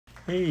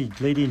Hey,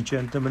 ladies and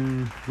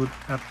gentlemen, good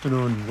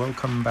afternoon.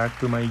 Welcome back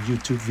to my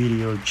YouTube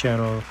video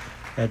channel.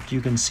 As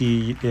you can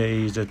see, there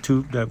is a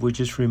tooth that we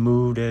just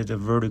removed. There's a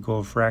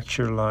vertical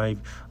fracture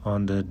line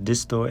on the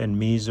distal and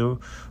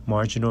meso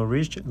marginal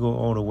ridge, go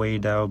all the way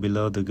down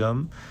below the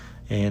gum.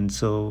 And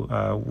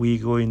so we're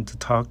going to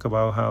talk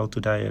about how to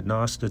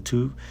diagnose the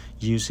tooth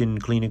using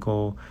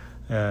clinical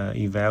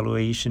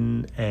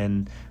evaluation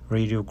and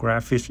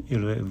radiographic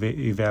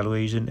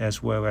evaluation,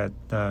 as well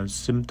as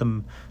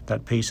symptom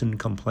that patient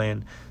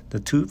complain. The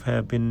tooth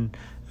have been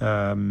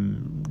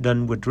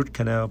done with root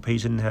canal.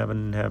 Patient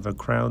haven't have a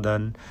crown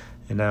done,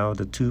 and now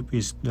the tooth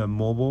is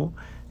mobile.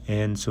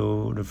 And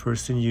so the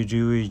first thing you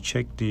do is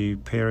check the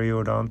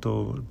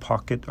periodontal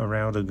pocket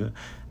around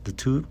the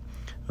tooth.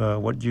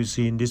 What you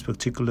see in this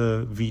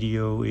particular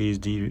video is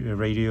the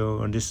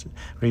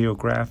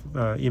radiograph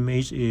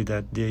image is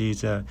that there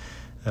is a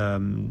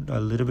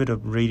little bit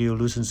of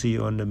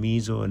radiolucency on the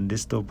meso and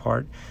distal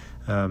part.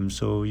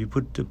 So you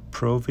put the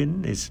probe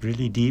in. It's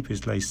really deep.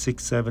 It's like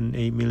 6, 7,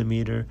 8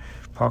 millimeter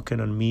pocket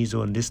on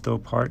meso and distal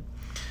part.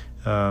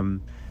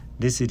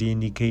 This is the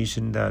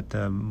indication that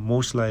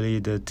most likely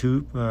the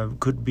tooth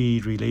could be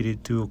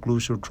related to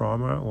occlusal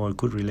trauma, or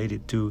could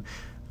related to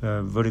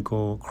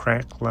vertical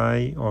crack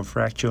line or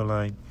fracture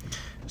line.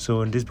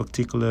 So in this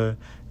particular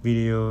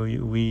video,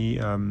 we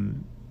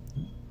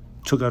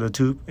took out a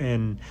tooth,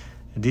 and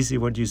this is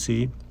what you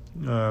see.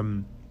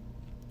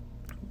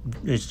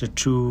 It's the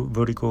true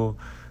vertical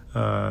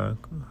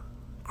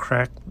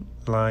crack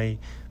line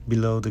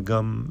below the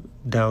gum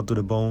down to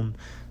the bone.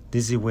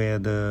 This is where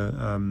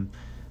the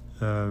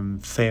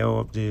fail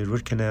of the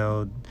root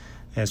canal,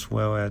 as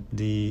well as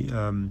the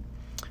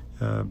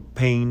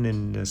pain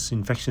and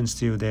infection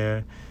still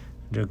there.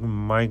 The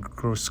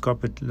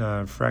microscopic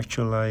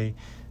fracture line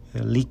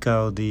leak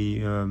out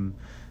the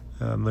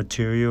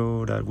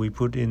material that we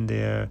put in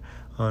there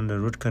on the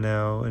root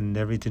canal, and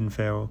everything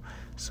fell.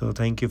 So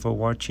thank you for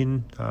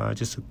watching.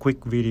 Just a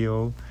quick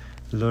video.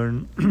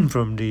 Learn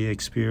from the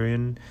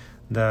experience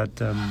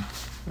that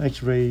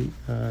X-ray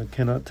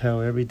cannot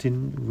tell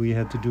everything. We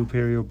had to do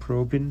perio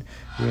probing.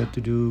 We had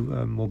to do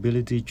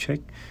mobility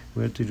check.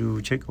 We had to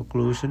do check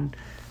occlusion.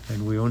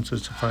 And we also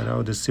to find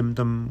out the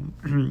symptom,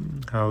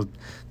 how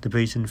the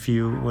patient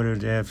feel, whether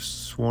they have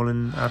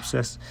swollen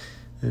abscess.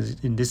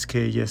 In this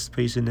case, yes,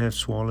 patient have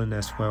swollen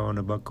as well on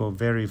the buccal,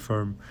 very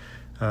firm.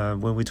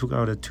 When we took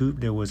out the tooth,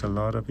 there was a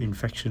lot of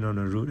infection on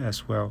the root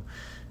as well.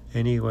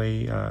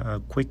 Anyway,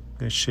 a quick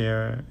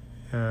share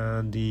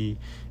the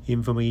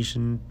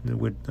information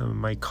with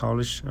my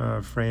college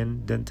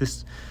friend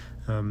dentist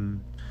to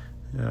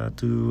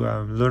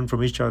learn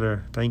from each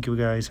other. Thank you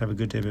guys. Have a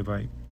good day. Bye-bye.